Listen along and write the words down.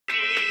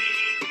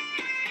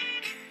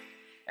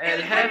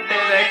El jefe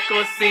de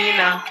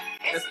cocina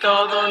es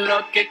todo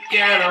lo que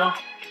quiero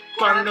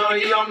cuando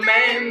yo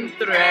me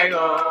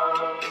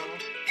entrego.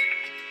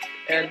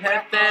 El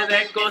jefe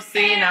de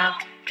cocina,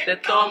 te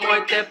tomo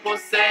y te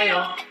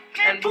poseo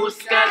en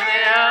busca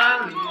de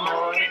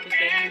amor que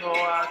tengo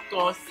a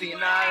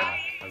cocinar.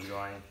 How's it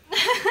going?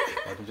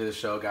 Welcome to the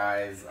show,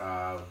 guys.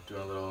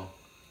 Doing a little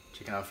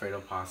chicken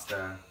Alfredo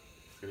pasta.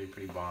 It's gonna be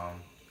pretty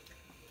bomb.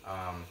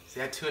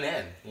 So yeah, tune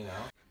in, you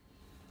know.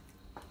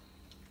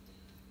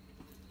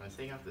 I'm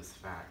taking off this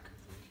fat.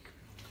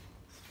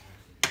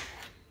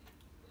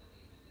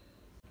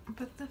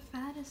 But the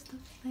fat is the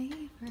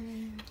flavor.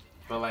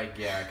 But like,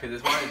 yeah, cause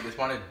this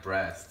wanted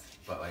breast,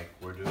 but like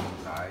we're doing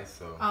thighs,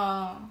 so.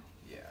 Oh.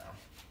 Yeah.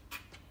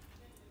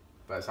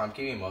 But so I'm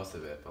keeping most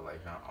of it, but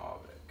like not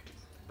all of it. Cause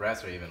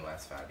breasts are even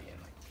less fatty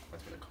and like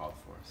what's what it called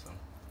for, so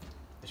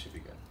it should be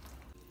good.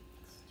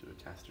 Let's do a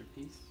tester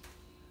piece.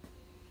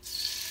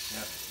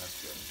 Yep,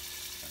 that's good.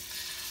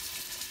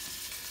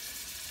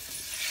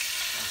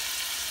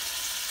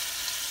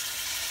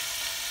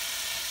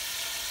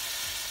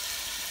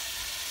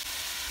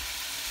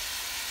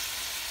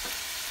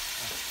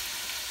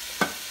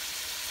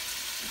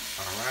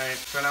 Alright,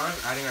 so now we're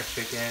adding our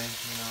chicken,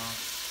 you know.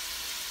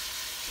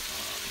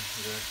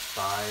 The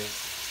thighs.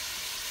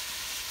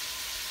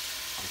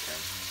 Okay,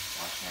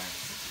 wash hands.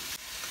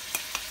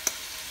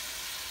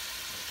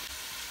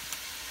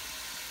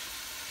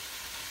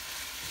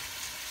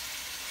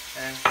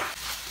 And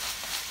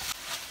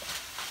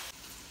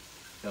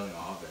filling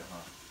all of it,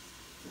 huh?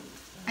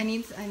 I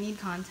need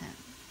content.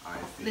 I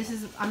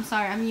see. I'm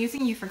sorry, I'm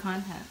using you for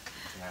content.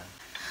 Yeah.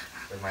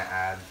 With my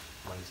ad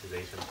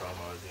monetization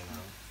promos, you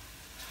know.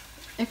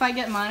 If I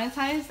get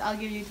monetized, I'll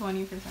give you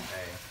 20%.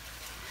 Hey,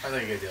 that's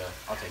like a good deal.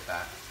 I'll take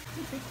that.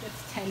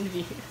 It's 10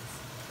 views.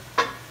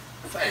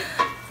 It's like a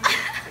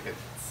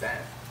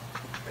cent.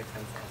 It's like 10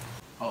 cents.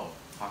 Oh,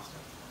 pasta.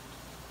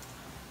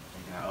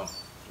 Oh, on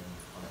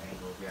the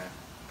angles, yeah.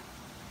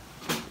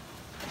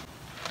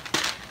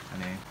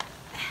 Honey.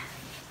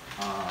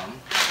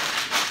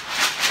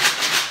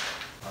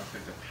 I'll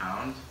expect a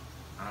pound.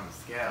 I don't have a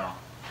scale.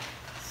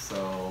 So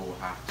we'll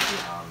have to,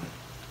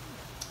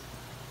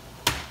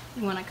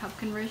 You want a cup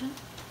conversion?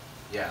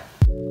 yeah.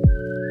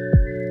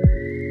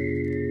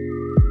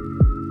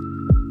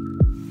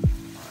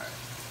 Alright.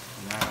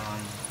 Now,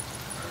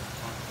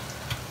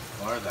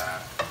 or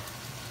that.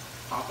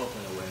 Pop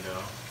open the window.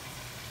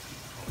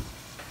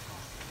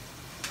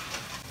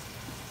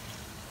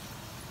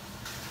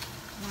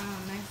 Wow,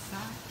 nice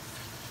socks.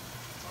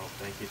 Oh,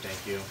 thank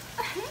you.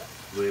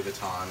 Louis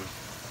Vuitton.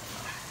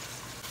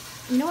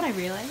 You know what I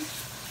realized?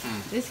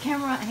 This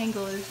camera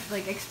angle is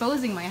like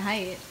exposing my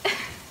height.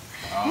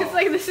 Oh. It's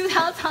like, this is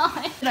how tall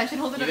I am. I should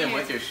hold it up Even here.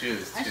 with your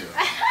shoes, too.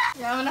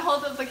 Yeah, I'm gonna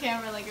hold up the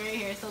camera like right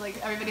here so like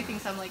everybody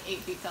thinks I'm like 8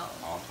 feet tall.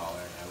 All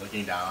taller, yeah.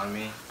 Looking down on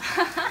me.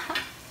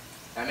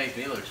 That makes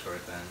me look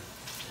short then.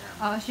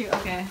 Yeah. Oh shoot,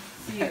 okay.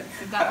 So we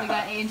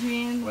got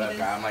Adrian. What up,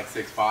 guy? I'm like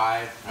 6'5".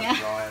 How's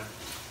it going?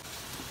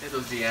 Hit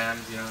those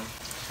DMs, you know.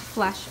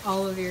 Flash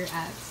all of your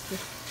ads.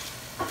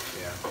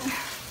 Yeah.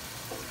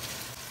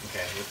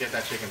 Okay, let's get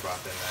that chicken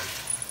broth in then.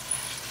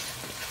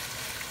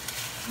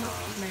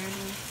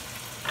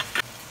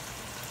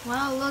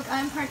 Wow, look,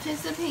 I'm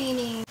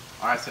participating.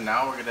 Alright, so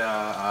now we're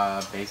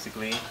gonna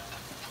basically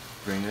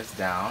bring this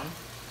down.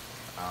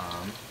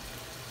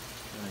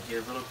 Gonna heat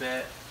a little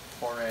bit,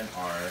 pour in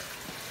our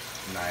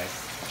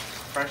nice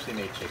freshly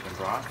made chicken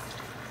broth.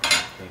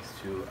 Thanks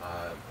to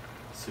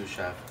sous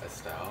chef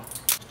Estelle.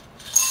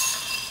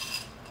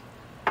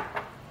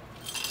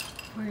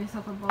 Pour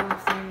yourself a bowl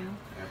of cereal.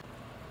 Yep.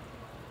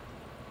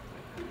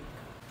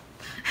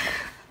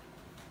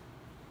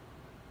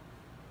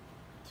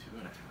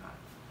 2.5.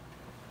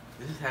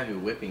 This is heavy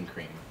whipping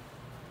cream.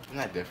 Isn't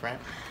that different?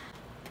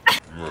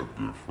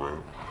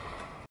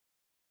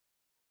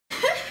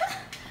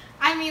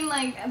 I mean,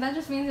 like, that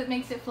just means it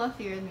makes it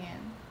fluffier in the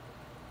end.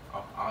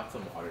 I'll add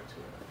some water to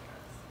it, I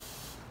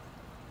guess.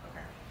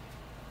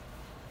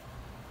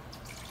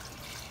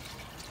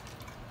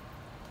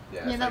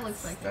 Okay. Yeah, that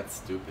looks like it. That's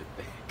stupid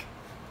thick.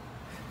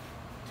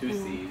 2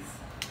 C's.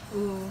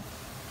 Ooh.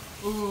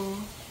 Ooh.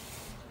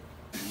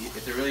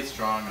 It's a really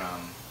strong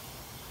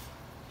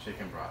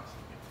chicken broth, so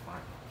it's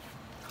fine.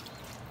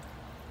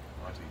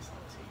 I want it to be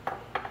salty.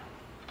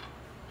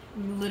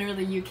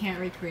 Literally, you can't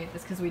recreate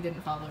this because we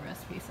didn't follow the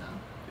recipe, so.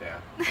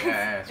 Yeah.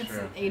 Yeah, it's true.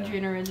 It's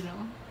Adrian original.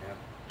 Yeah.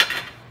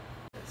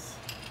 Yes.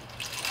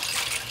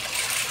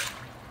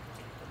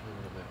 A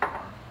little bit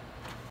more.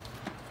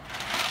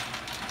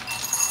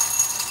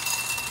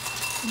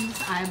 I'm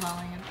just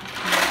eyeballing it.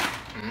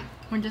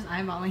 We're just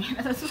eyeballing it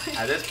at this point.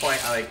 At this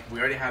point, we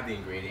already have the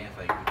ingredients.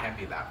 Like, we can't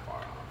be that far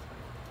off.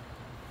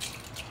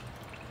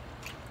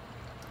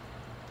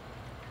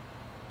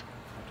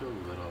 I'll do a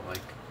little,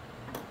 like,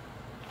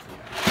 yeah.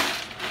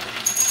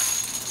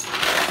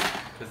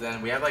 Because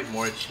then we have like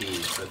more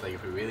cheese, so it's like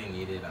if we really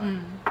needed, you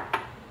know,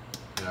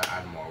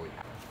 add more, we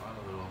have. A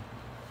little.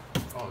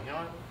 Oh, you know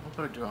what? We'll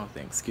put a drone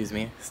thing. Excuse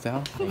me,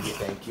 Stell.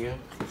 Thank you.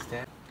 Please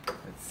stand.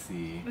 Let's Let's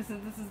see. This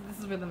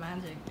is where the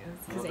magic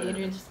is, because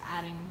Adrian's just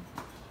adding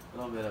a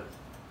little bit of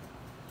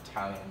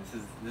Italian.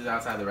 This is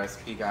outside the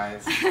recipe,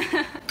 guys,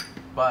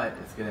 but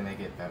it's gonna make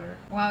it better.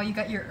 Wow, you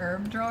got your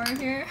herb drawer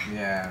here.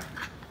 Yeah.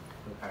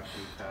 The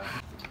paprika.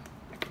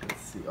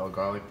 Let's see. Oh,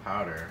 garlic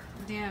powder.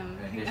 Damn,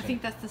 I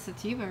think that's the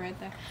sativa right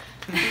there.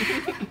 So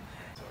we're gonna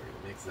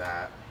mix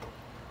that.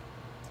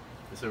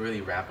 This will really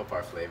ramp up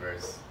our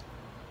flavors.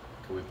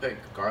 Cause we put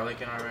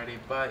garlic in already,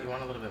 but you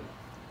want a little bit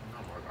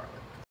more garlic.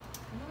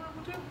 You know what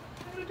I'm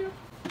gonna do?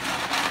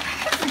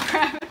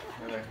 Grab it.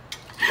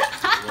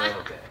 A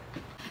little bit.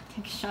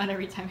 Take a shot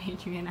every time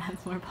Adrian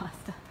adds more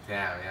pasta.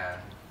 Yeah.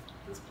 At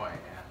this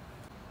point, yeah.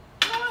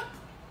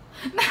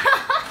 You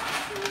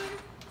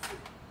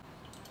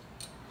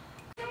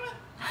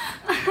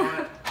know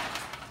what?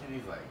 And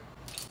he's like,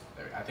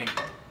 I think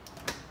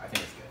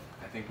it's good.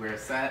 I think we're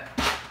set.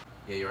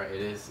 Yeah, you're right.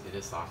 It is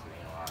softening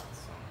a lot.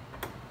 So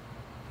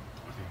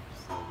okay,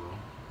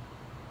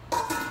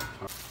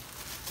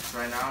 so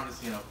right now I'm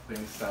just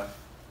putting stuff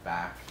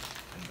back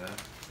in the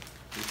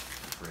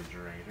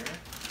refrigerator.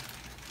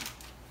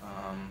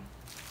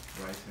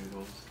 Rice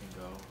noodles can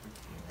go over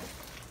here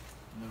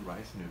in the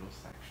rice noodle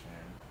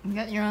section. You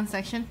got your own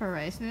section for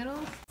rice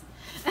noodles?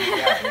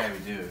 Yeah, we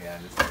do. Yeah,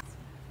 just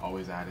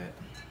always add it.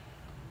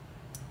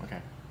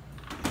 Okay.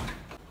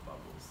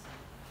 Bubbles.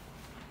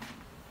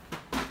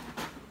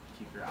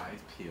 Keep your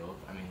eyes peeled.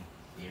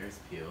 Ears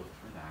peeled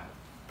for that.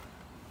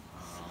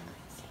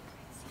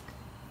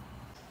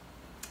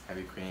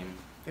 Heavy cream.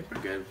 I think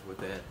we're good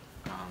with it.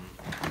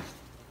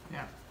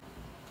 Yeah.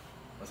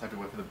 Let's have to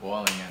wait for the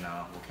boiling, and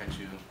we'll catch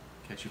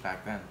you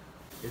back then.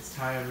 It's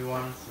time,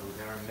 everyone. So we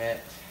got our mitt.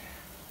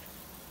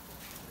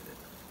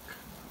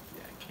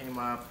 Yeah, it came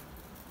up.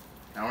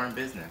 Now we're in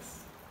business.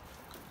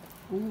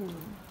 Ooh.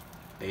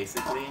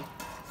 Basically,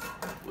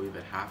 leave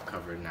it half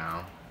covered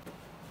now.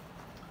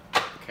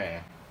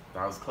 Okay,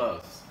 that was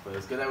close, but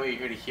it's good that we're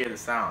here to hear the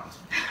sound.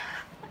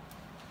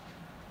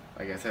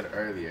 Like I said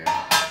earlier,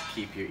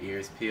 keep your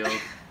ears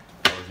peeled.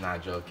 I was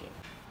not joking.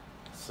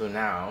 So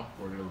now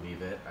we're gonna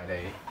leave it at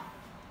a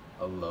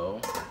low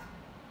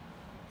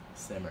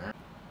simmer.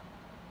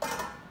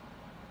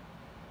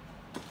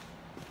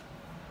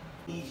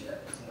 Okay,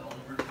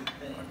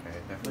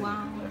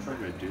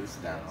 definitely reduce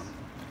down.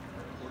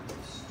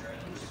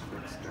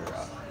 Quick stir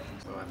up.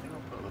 So I think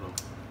I'll put a little.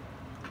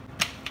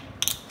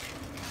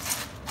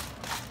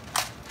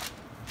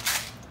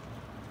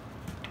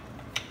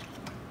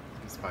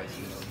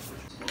 Spicy notes.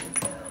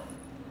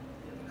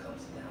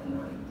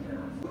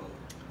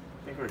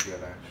 I think we're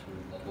good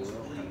actually.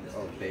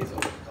 Oh, basil.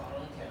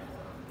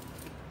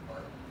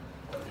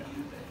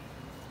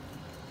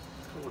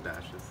 Couple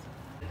dashes.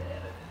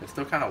 It's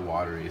still kind of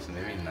watery, so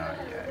maybe not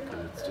yet,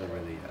 because it's still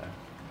really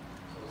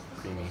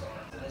creamy.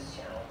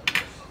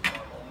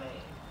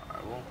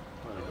 Alright, we'll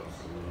let it go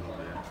for a little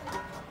bit.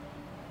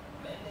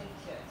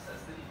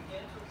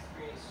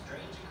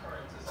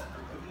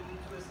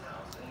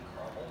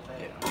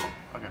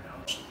 Yeah, okay.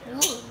 Ooh.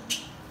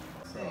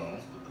 So,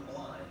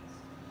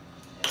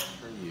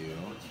 for you.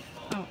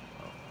 Oh,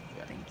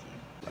 yeah. thank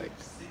you. Like,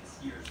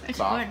 It's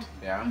soft, good.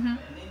 yeah? Mm-hmm.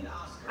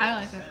 I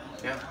like it.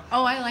 Yeah.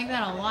 Oh, I like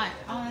that a lot.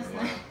 Oh, that's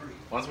nice.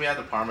 Once we add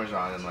the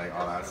Parmesan and like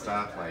all that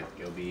stuff, like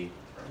it'll be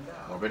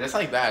more. But just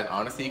like that,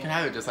 honestly, you can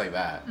have it just like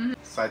that. Mm-hmm.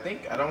 So I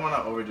think I don't want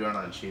to overdo it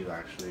on cheese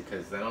actually,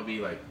 because then it'll be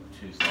like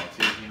too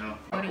salty,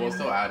 We'll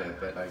still add it,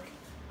 but like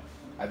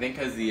I think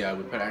because we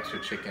put extra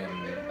chicken,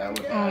 that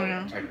would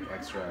add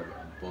extra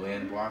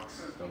bouillon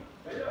blocks. So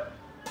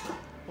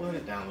we'll let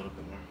it down a little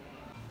bit more.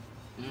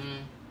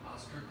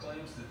 Oscar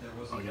claims that there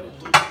was I'll get it.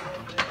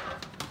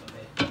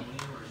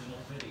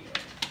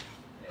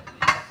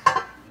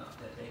 Not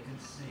that they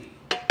could see.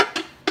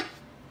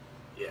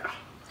 Yeah.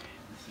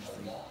 This is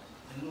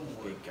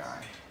the big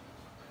guy.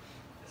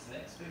 This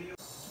next video.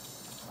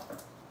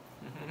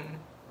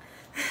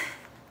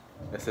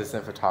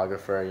 Assistant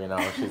photographer,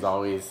 she's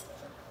always.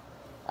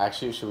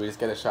 Actually, should we just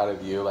get a shot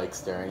of you like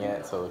stirring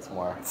it so it looks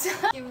more?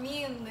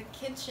 Me in the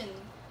kitchen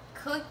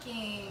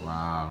cooking.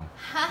 Wow.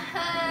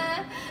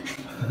 Haha.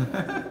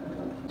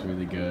 It's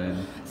really good.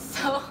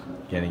 So.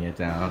 Getting it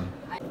down.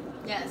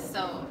 Yes.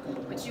 So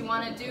what you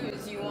want to do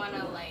is you want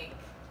to like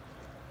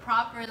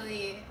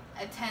properly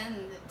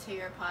attend to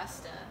your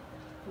pasta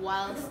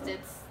whilst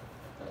it's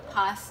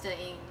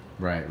pastaing.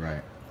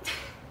 Right.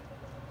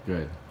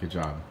 Good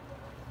job.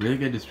 Really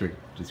good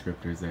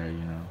descriptors there,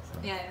 So.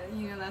 Yeah,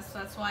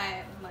 that's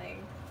why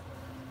like.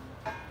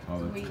 Oh,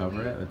 let's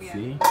cover it. Let's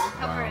see.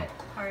 Cover it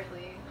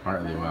partly.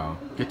 Partly, wow.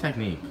 Good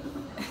technique.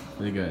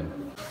 Really good.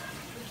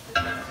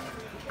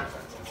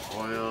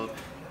 Oiled.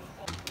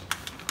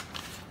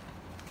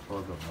 A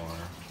little bit more.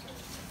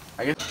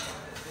 I guess.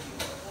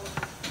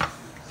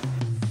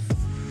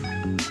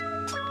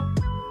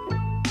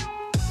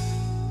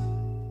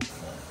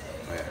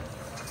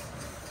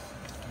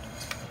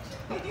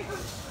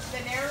 The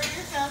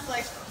narrator sounds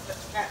like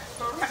that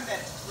program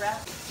that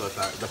rap. So it's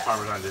not, the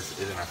Parmesan just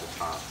isn't at the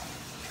top.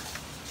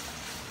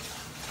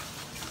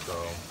 So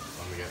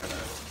let me get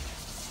that.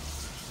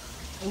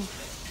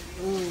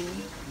 Ooh.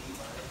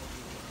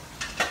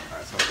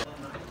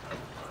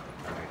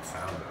 Great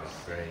sound though.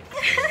 Very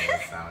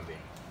nice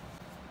sounding.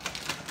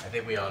 I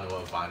think we all know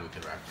what Vaughn we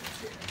could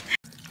reference here.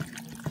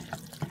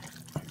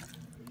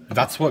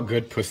 That's what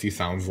good pussy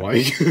sounds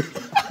like.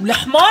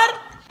 الحمار.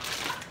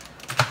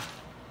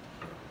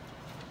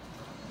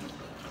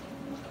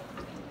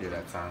 Hear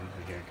that sound?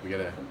 Can we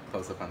get a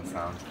close up on the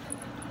sound?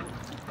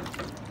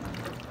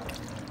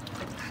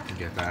 You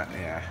get that?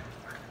 Yeah.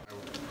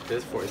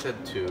 This four. It said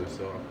 2,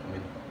 so I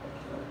mean.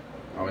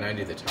 Oh, and I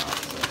need the top.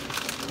 So.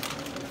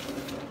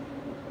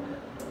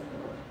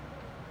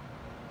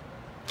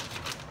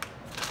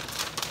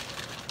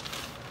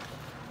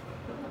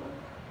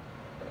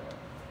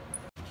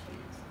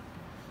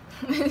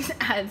 This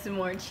adds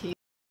more cheese.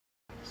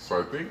 So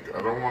I think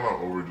I don't want to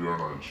overdo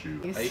it on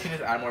cheese. You can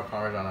just add more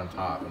Parmesan on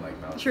top and like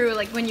melt. True,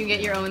 like when you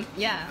get your own,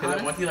 yeah. Because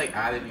like, once you like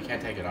add it, you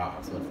can't take it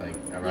off. So it's like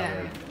I'd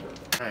rather.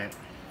 Alright.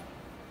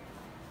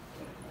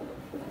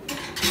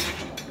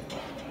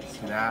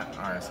 See that?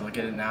 Alright, so look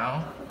at it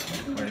now.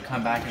 We're gonna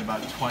come back in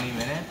about 20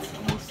 minutes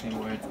and we'll see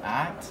where it's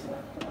at.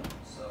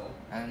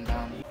 And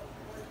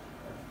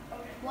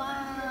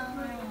Wow.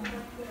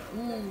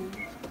 Ooh,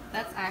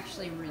 that's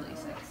actually really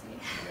sexy.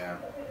 yeah.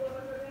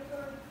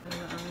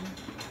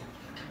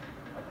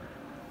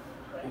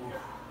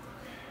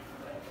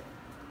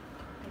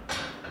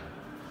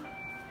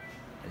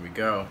 Here we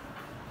go.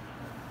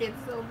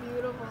 It's so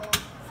beautiful.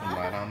 Some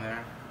light on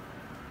there.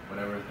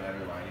 Whatever is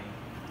better lighting.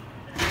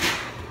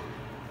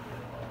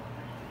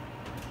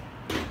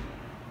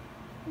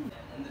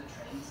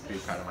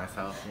 Pretty proud of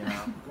myself, you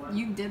know?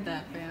 You did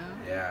that,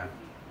 fam. Yeah,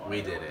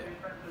 we did it.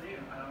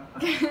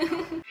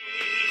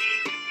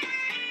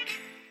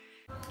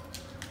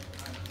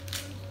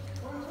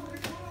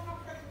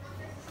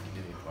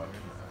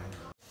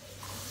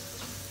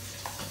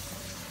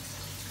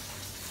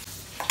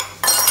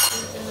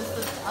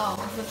 Oh,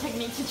 the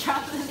technique to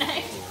drop the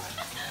knife.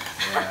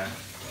 Yeah,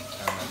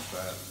 kind of messed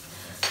up.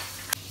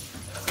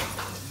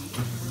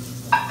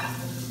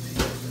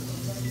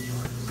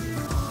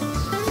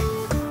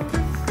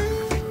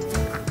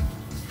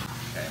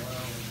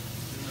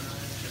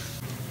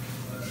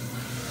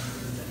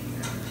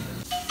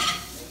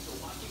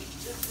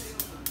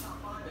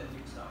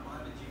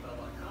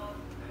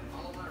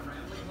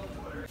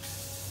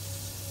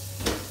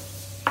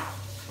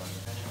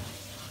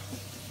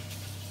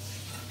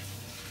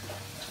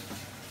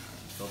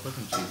 So put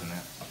some cheese in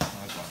it.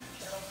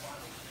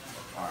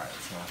 Alright,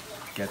 so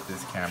get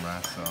this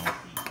camera, so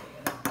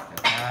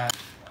get that.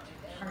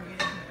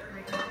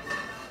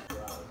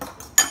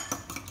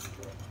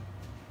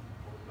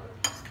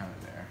 It's kind of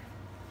there.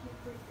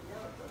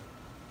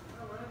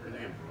 Really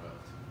get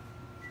broiled.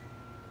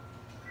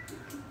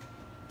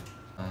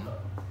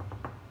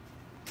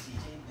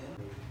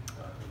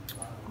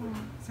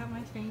 Is that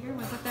my finger?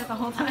 Was it there the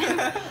whole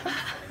time?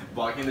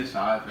 Blocking the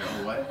shot.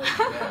 Oh, what?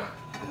 Yeah.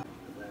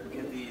 Look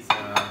at these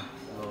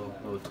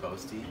little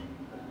toasty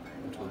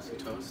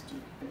toast.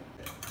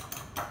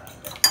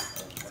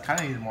 It's kind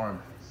of needs more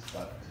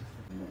butter.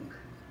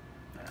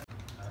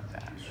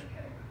 Dash.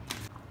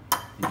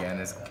 You getting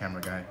this,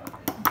 camera guy?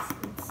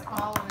 It's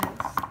all of it.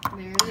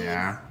 There it is.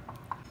 Yeah.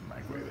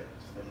 Microwave it.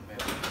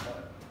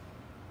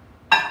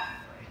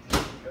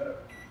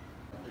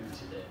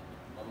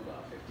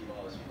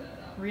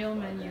 Real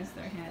men use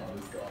their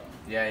hands.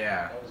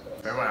 Yeah.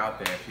 For everyone out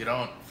there, if you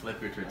don't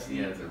flip your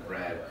tortillas or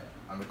bread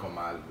on the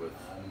comal with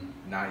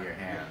not your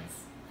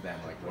hands, then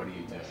like what are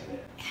you doing?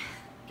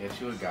 Get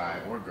you a guy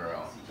or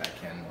girl that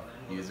can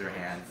use their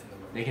hands.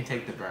 They can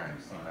take the burn,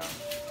 you know?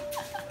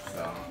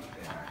 So,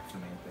 yeah, it's the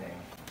main thing.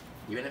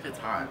 Even if it's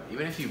hot,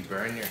 even if you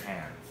burn your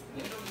hands,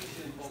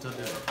 still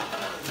do it.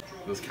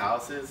 Those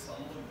calluses,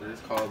 they're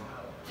just called,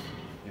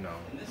 you know.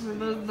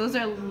 Those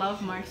are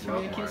love marks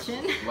from your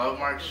kitchen. Love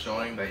marks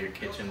showing that your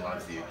kitchen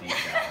loves you deep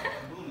down.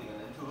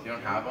 If you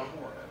don't have them,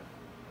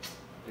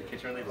 your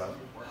kitchen really loves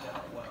you.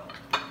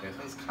 This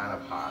one's kind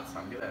of hot, so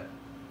I'm gonna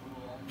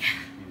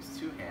use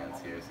 2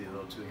 hands here. See the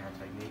little 2-hand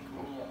technique?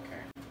 Oh,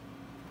 okay.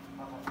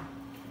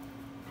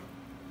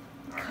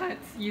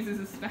 Cuts, uses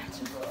a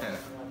spatula.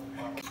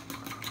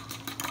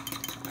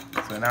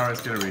 So now we're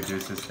just gonna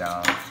reduce this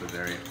down to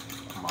very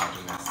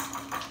homogeneous,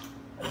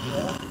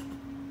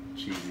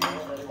 cheesy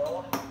blend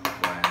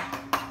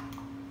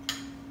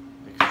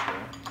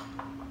mixture.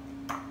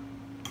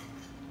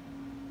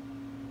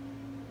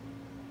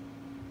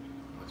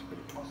 Looks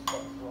pretty good.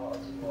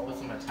 Put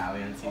some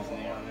Italian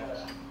seasoning on it,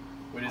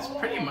 which is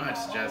pretty much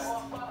just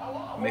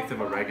a mix of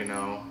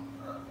oregano,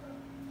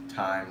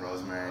 thyme,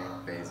 rosemary,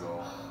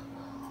 basil.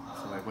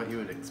 So like what you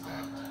would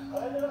expect.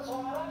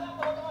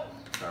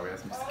 Sorry, we have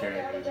some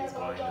scary movies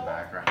going in the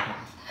background.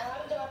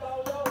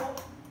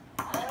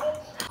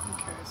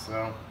 Okay,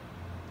 so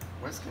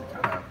we're just gonna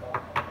kind of.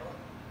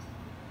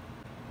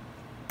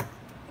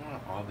 I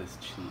want all this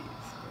cheese,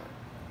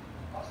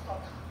 but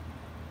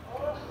a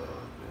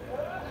little bit.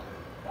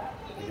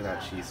 Look at that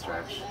cheese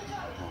stretch.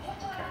 Oh,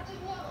 okay.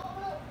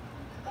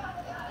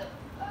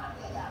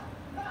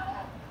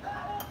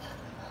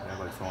 I have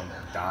like someone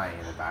dying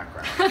in the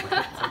background.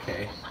 It's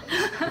okay.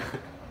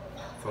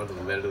 Someone's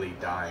literally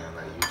dying on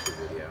that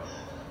YouTube video.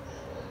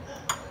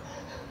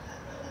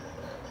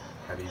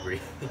 How do you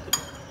breathe?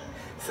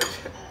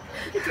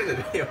 You turn the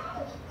video.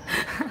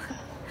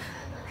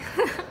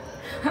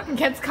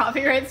 Gets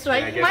copyright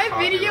strike. Yeah, gets My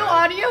video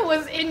copyright. audio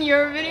was in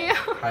your video.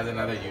 Has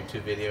another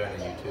YouTube video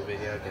and a YouTube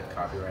video gets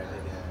copyrighted.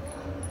 Yeah.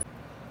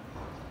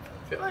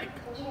 I feel like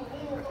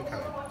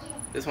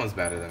this one's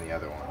better than the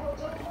other one.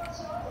 But like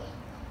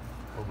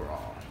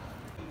overall,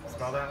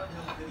 smell that?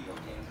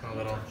 Smell a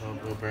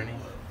little burny.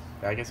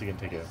 Yeah, I guess you can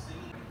take it.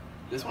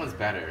 This one's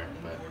better,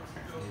 but I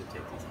need to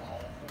take these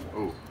all.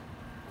 Oh,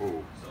 oh,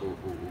 oh, oh,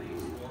 oh,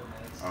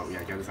 oh. Oh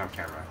yeah, get this off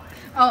camera.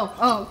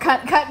 Oh,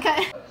 cut.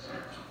 Okay.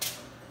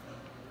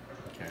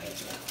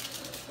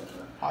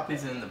 Pop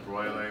these in the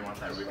broiler. You want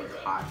that really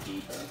hot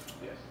heat.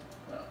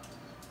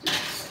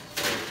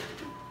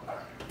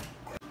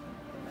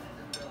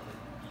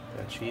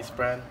 The cheese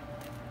spread.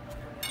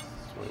 That's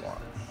what we want.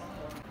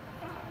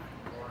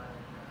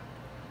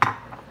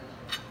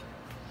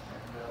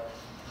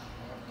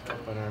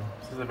 Butter.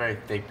 This is a very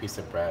thick piece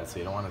of bread, so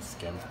you don't want to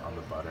skimp on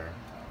the butter.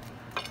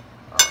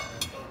 I'll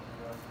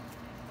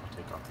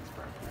take off these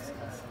bread pieces.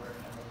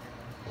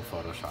 We'll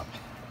Photoshop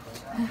it.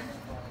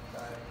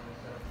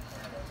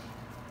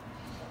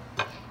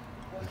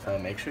 And so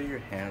make sure your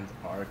hands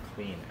are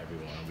clean,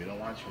 everyone. We don't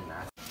want you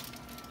nasty.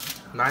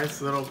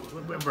 Nice little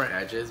bit burnt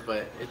edges,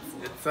 but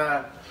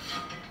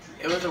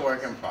it was a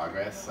work in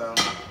progress, so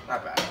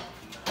not bad.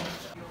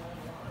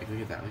 Like,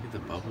 look at that, look at the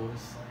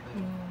bubbles.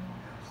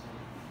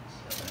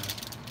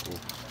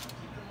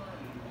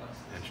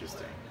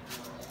 Interesting.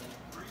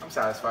 I'm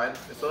satisfied.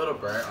 It's a little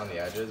burnt on the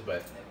edges,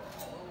 but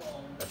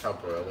that's how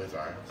broilers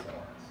are, so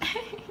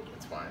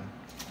it's fine.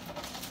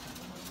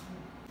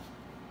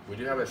 We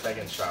do have a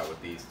second shot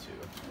with these two.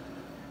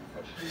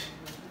 Oh.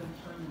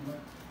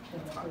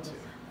 It's hot too.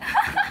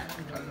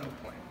 At no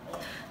point.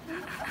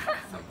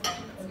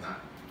 Something that's not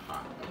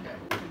hot. Okay.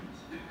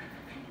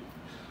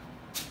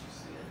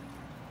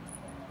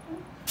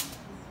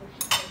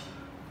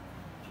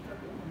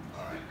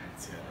 Alright,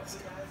 let's see how this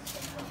goes.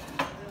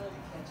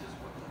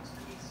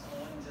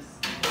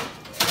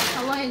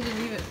 How long did you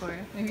leave it for?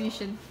 Maybe you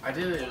should. I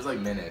did it was like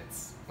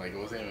minutes. Like it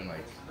wasn't even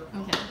like.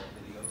 Okay.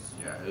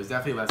 Yeah, it was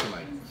definitely less than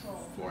like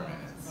 4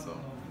 minutes. So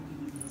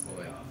we'll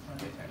like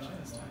pay attention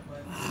this time.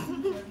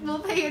 We'll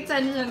pay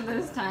attention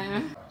this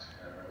time.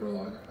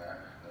 Ooh.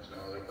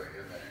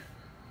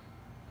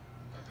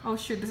 Oh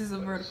shoot, this is a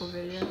vertical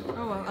video.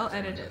 Oh well, I'll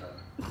edit it.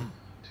 Like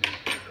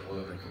a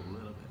little bit.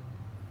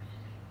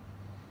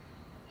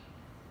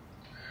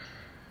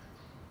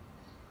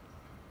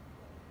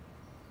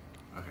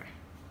 Okay.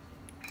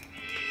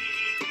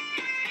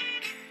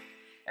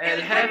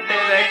 El jefe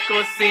de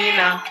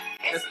cocina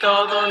es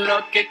todo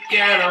lo que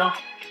quiero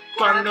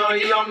cuando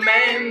yo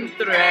me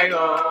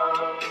entrego.